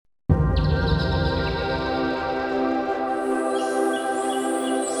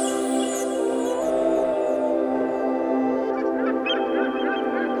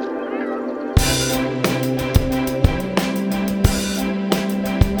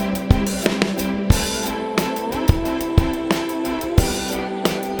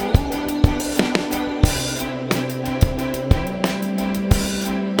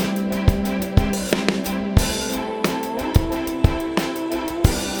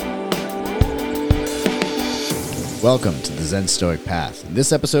Welcome to the Zen Stoic Path. In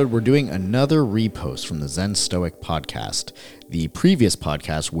this episode, we're doing another repost from the Zen Stoic podcast, the previous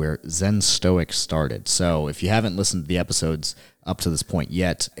podcast where Zen Stoic started. So if you haven't listened to the episodes up to this point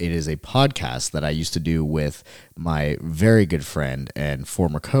yet, it is a podcast that I used to do with my very good friend and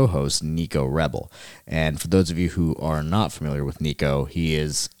former co-host, Nico Rebel. And for those of you who are not familiar with Nico, he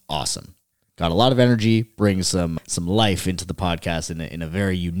is awesome. Got a lot of energy, brings some life into the podcast in a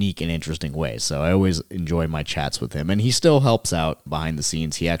very unique and interesting way. So I always enjoy my chats with him. And he still helps out behind the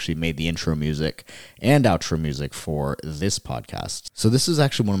scenes. He actually made the intro music and outro music for this podcast. So this is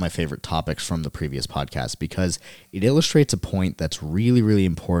actually one of my favorite topics from the previous podcast because it illustrates a point that's really, really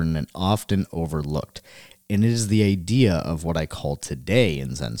important and often overlooked. And it is the idea of what I call today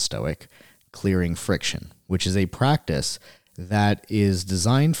in Zen Stoic, clearing friction, which is a practice that is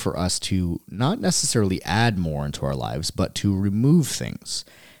designed for us to not necessarily add more into our lives, but to remove things.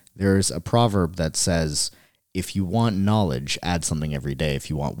 There's a proverb that says, if you want knowledge, add something every day. If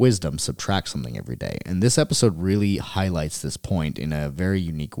you want wisdom, subtract something every day. And this episode really highlights this point in a very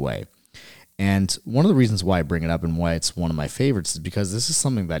unique way. And one of the reasons why I bring it up and why it's one of my favorites is because this is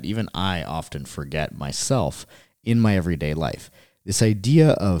something that even I often forget myself in my everyday life. This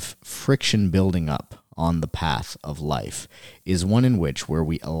idea of friction building up on the path of life is one in which where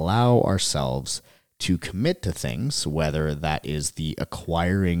we allow ourselves to commit to things, whether that is the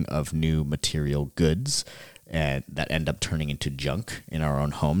acquiring of new material goods and that end up turning into junk in our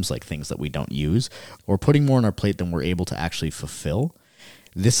own homes, like things that we don't use, or putting more on our plate than we're able to actually fulfill.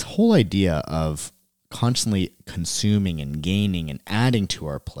 This whole idea of constantly consuming and gaining and adding to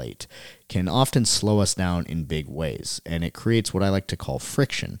our plate can often slow us down in big ways, and it creates what I like to call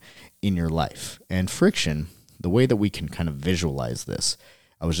friction in your life. And friction, the way that we can kind of visualize this,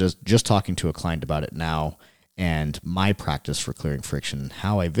 I was just talking to a client about it now and my practice for clearing friction,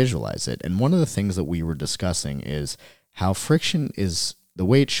 how I visualize it. And one of the things that we were discussing is how friction is, the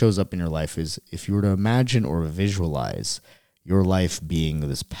way it shows up in your life is if you were to imagine or visualize your life being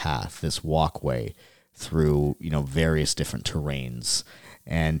this path, this walkway through, various different terrains.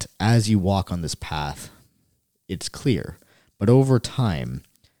 And as you walk on this path, it's clear. But over time,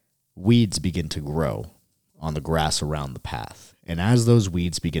 weeds begin to grow on the grass around the path. And as those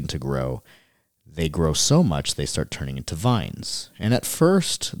weeds begin to grow, they grow so much they start turning into vines. And at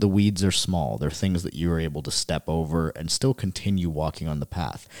first, the weeds are small. They're things that you're able to step over and still continue walking on the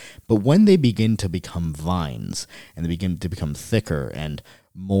path. But when they begin to become vines and they begin to become thicker and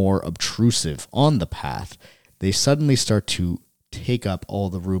more obtrusive on the path, they suddenly start to take up all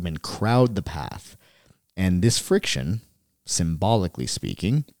the room and crowd the path. And this friction, symbolically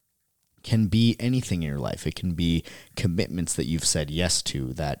speaking, can be anything in your life. It can be commitments that you've said yes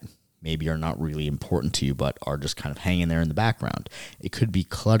to that maybe are not really important to you, but are just kind of hanging there in the background. It could be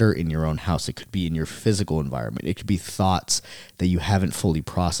clutter in your own house. It could be in your physical environment. It could be thoughts that you haven't fully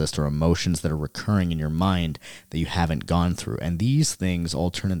processed or emotions that are recurring in your mind that you haven't gone through. And these things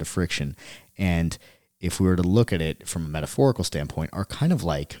all turn into friction. And if we were to look at it from a metaphorical standpoint, are kind of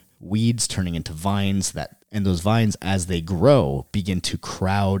like weeds turning into vines and those vines, as they grow, begin to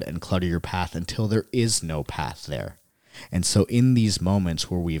crowd and clutter your path until there is no path there. And so in these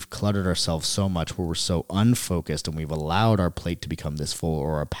moments where we've cluttered ourselves so much, where we're so unfocused and we've allowed our plate to become this full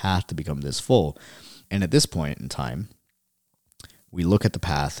or our path to become this full, and at this point in time, we look at the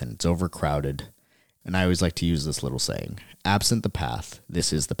path and it's overcrowded. And I always like to use this little saying, absent the path,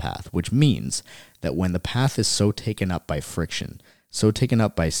 this is the path, which means that when the path is so taken up by friction, so taken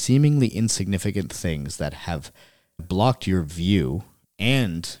up by seemingly insignificant things that have blocked your view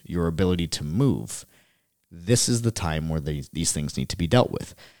and your ability to move, this is the time where these things need to be dealt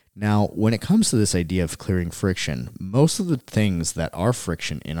with. Now, when it comes to this idea of clearing friction, most of the things that are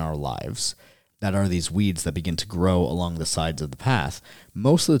friction in our lives, that are these weeds that begin to grow along the sides of the path,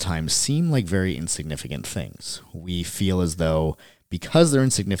 most of the time seem like very insignificant things. We feel as though because they're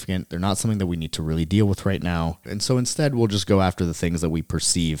insignificant, they're not something that we need to really deal with right now. And so instead, we'll just go after the things that we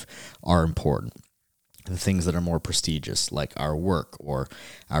perceive are important. The things that are more prestigious, like our work or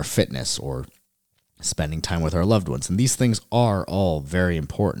our fitness or spending time with our loved ones. And these things are all very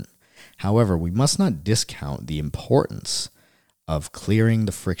important. However, we must not discount the importance of clearing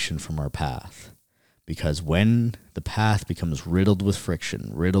the friction from our path. Because when the path becomes riddled with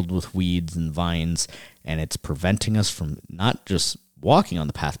friction, riddled with weeds and vines, and it's preventing us from not just walking on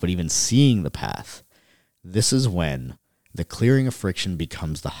the path, but even seeing the path, this is when the clearing of friction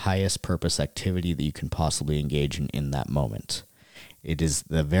becomes the highest purpose activity that you can possibly engage in that moment. It is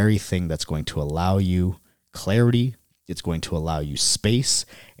the very thing that's going to allow you clarity, it's going to allow you space,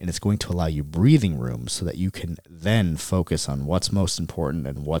 and it's going to allow you breathing room so that you can then focus on what's most important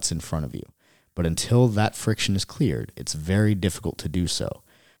and what's in front of you. But until that friction is cleared, it's very difficult to do so.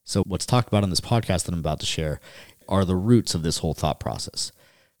 So what's talked about on this podcast that I'm about to share are the roots of this whole thought process.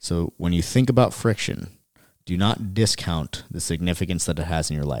 So when you think about friction, do not discount the significance that it has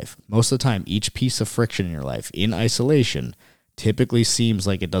in your life. Most of the time, each piece of friction in your life in isolation typically seems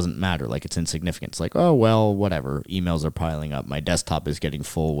like it doesn't matter, like it's insignificant. It's like, oh, well, whatever. Emails are piling up. My desktop is getting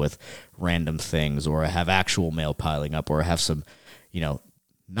full with random things, or I have actual mail piling up, or I have some,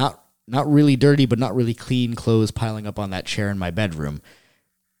 not really dirty, but not really clean clothes piling up on that chair in my bedroom.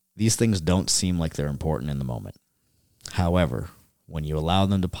 These things don't seem like they're important in the moment. However, when you allow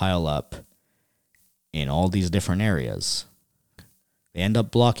them to pile up in all these different areas, they end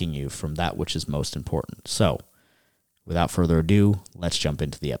up blocking you from that which is most important. So, without further ado, let's jump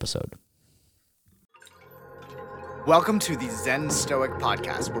into the episode. Welcome to the Zen Stoic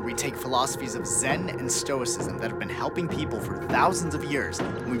podcast, where we take philosophies of Zen and Stoicism that have been helping people for thousands of years,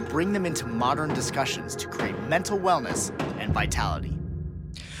 and we bring them into modern discussions to create mental wellness and vitality.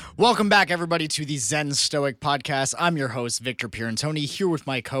 Welcome back, everybody, to the Zen Stoic podcast. I'm your host, Victor Pierantoni, here with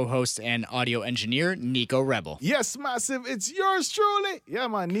my co-host and audio engineer, Nico Rebel. Yes, Massive, it's yours truly. Yeah,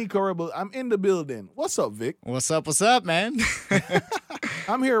 man, Nico Rebel. I'm in the building. What's up, Vic? What's up, man?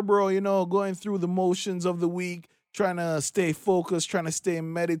 I'm here, bro, going through the motions of the week, trying to stay focused, trying to stay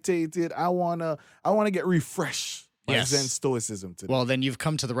meditated. I wanna get refreshed by Zen Stoicism today. Well, then you've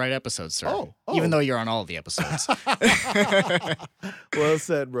come to the right episode, sir. Oh. Even though you're on all the episodes. Well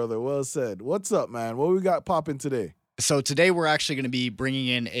said, brother. Well said. What's up, man? What we got popping today? So today we're actually going to be bringing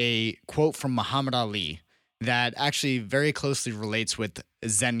in a quote from Muhammad Ali that actually very closely relates with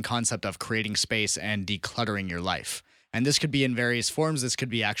Zen concept of creating space and decluttering your life. And this could be in various forms. This could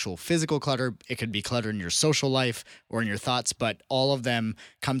be actual physical clutter. It could be clutter in your social life or in your thoughts, but all of them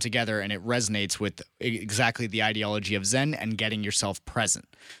come together and it resonates with exactly the ideology of Zen and getting yourself present.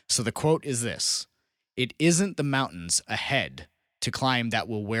 So the quote is this: "It isn't the mountains ahead to climb that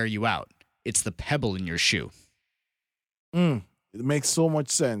will wear you out. It's the pebble in your shoe." It makes so much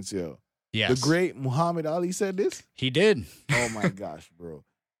sense, yo. Yes. The great Muhammad Ali said this? He did. Oh my gosh, bro.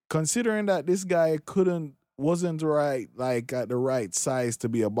 Considering that this guy wasn't right, like at the right size to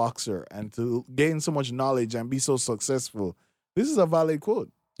be a boxer and to gain so much knowledge and be so successful, this is a valid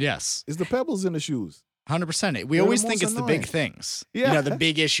quote. Yes. It's the pebbles in the shoes. 100%. We always think it's the big things, Yeah. the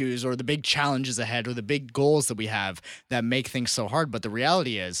big issues or the big challenges ahead or the big goals that we have that make things so hard. But the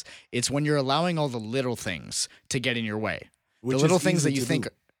reality is, it's when you're allowing all the little things to get in your way. Which the little is things easy that you to think, do.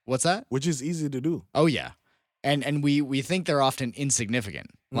 What's that? Which is easy to do. Oh, yeah. And we think they're often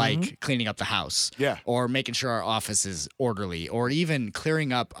insignificant, like cleaning up the house, Yeah. or making sure our office is orderly, or even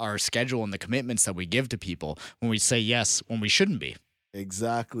clearing up our schedule and the commitments that we give to people when we say yes when we shouldn't be.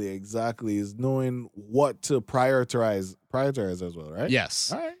 Exactly. Is knowing what to prioritize as well, right?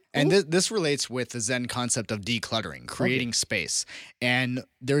 Yes. All right. And cool. this relates with the Zen concept of decluttering, creating space. And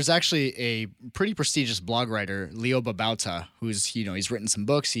there's actually a pretty prestigious blog writer, Leo Babauta, who's, he's written some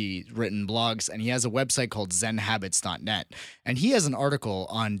books, he's written blogs, and he has a website called zenhabits.net. And he has an article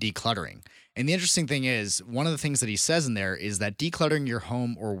on decluttering. And the interesting thing is, one of the things that he says in there is that decluttering your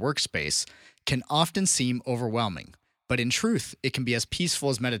home or workspace can often seem overwhelming. But in truth, it can be as peaceful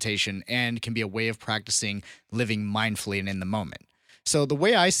as meditation and can be a way of practicing living mindfully and in the moment. So the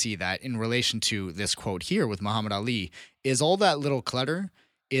way I see that in relation to this quote here with Muhammad Ali is all that little clutter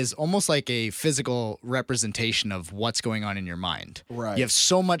is almost like a physical representation of what's going on in your mind. Right. You have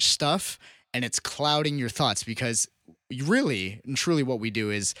so much stuff and it's clouding your thoughts because really and truly what we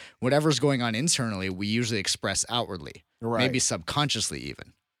do is whatever's going on internally, we usually express outwardly, maybe subconsciously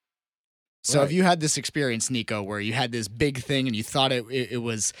even. So have you had this experience, Nico, where you had this big thing and you thought it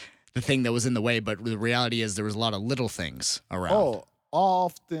was the thing that was in the way, but the reality is there was a lot of little things around? Oh,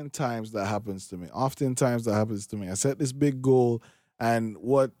 oftentimes that happens to me. I set this big goal, and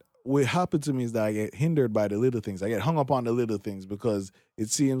what happened to me is that I get hindered by the little things. I get hung up on the little things because it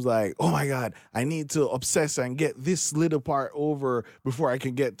seems like, oh my God, I need to obsess and get this little part over before I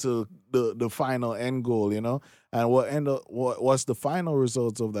can get to the final end goal, And what's the final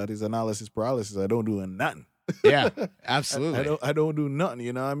results of that is analysis paralysis. I don't do nothing. Yeah, absolutely. I don't do nothing,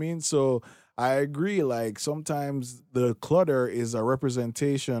 you know what I mean? So I agree, like sometimes the clutter is a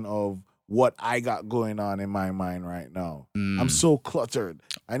representation of what I got going on in my mind right now. I'm so cluttered.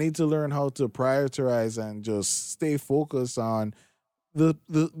 I need to learn how to prioritize and just stay focused on the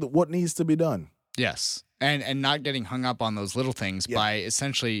what needs to be done. Yes. And not getting hung up on those little things by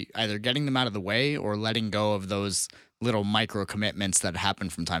essentially either getting them out of the way or letting go of those little micro commitments that happen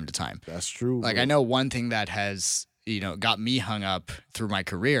from time to time. That's true. Like, bro. I know one thing that has, got me hung up through my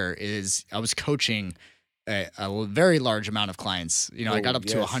career is I was coaching a very large amount of clients. I got up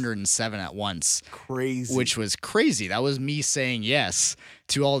to yes. 107 at once. Crazy. Which was crazy. That was me saying yes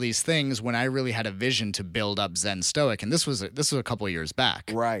to all these things when I really had a vision to build up Zen Stoic. And this was a couple of years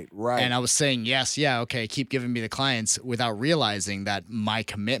back. Right. And I was saying yes, yeah, okay, keep giving me the clients without realizing that my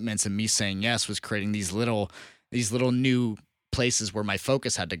commitments and me saying yes was creating these little new places where my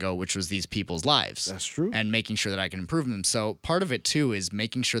focus had to go, which was these people's lives. That's true. And making sure that I can improve them. So part of it too is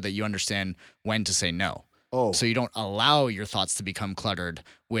making sure that you understand when to say no. Oh. So you don't allow your thoughts to become cluttered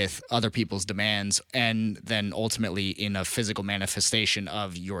with other people's demands and then ultimately in a physical manifestation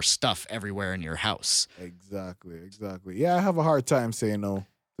of your stuff everywhere in your house. Exactly. Yeah, I have a hard time saying no,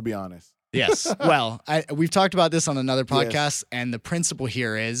 to be honest. Yes. Well, we've talked about this on another podcast, and the principle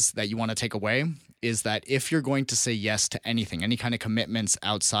here is that you want to take away is that if you're going to say yes to anything, any kind of commitments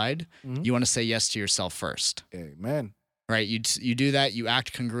outside, you want to say yes to yourself first. Amen. Right? You do that, you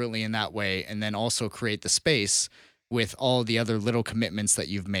act congruently in that way, and then also create the space with all the other little commitments that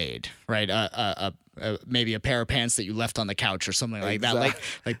you've made, right? Maybe a pair of pants that you left on the couch or something like that.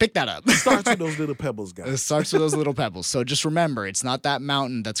 Like pick that up. Starts with those little pebbles, guys. It starts with those little pebbles. So just remember, it's not that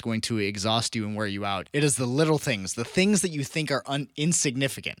mountain that's going to exhaust you and wear you out. It is the little things, the things that you think are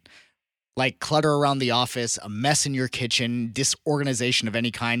insignificant. Like clutter around the office, a mess in your kitchen, disorganization of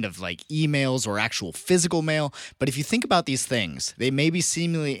any kind of like emails or actual physical mail. But if you think about these things, they may be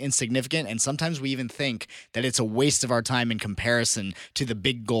seemingly insignificant. And sometimes we even think that it's a waste of our time in comparison to the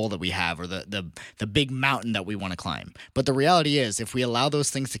big goal that we have or the big mountain that we want to climb. But the reality is, if we allow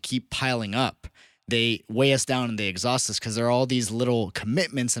those things to keep piling up, they weigh us down and they exhaust us because there are all these little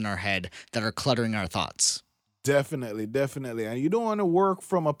commitments in our head that are cluttering our thoughts. Definitely. And you don't want to work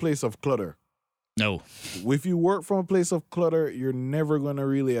from a place of clutter. No. If you work from a place of clutter, you're never going to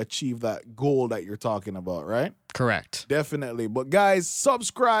really achieve that goal that you're talking about, right? Correct. Definitely. But guys,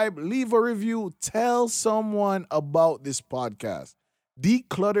 subscribe, leave a review, tell someone about this podcast.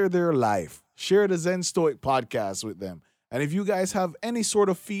 Declutter their life. Share the Zen Stoic podcast with them. And if you guys have any sort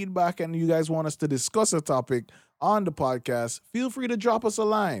of feedback and you guys want us to discuss a topic on the podcast, feel free to drop us a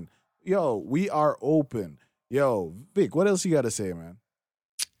line. Yo, we are open. Yo, Vic, what else you got to say, man?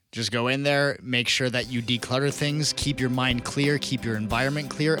 Just go in there, make sure that you declutter things, keep your mind clear, keep your environment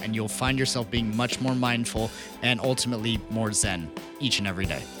clear, and you'll find yourself being much more mindful and ultimately more Zen each and every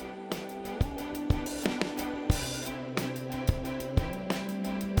day.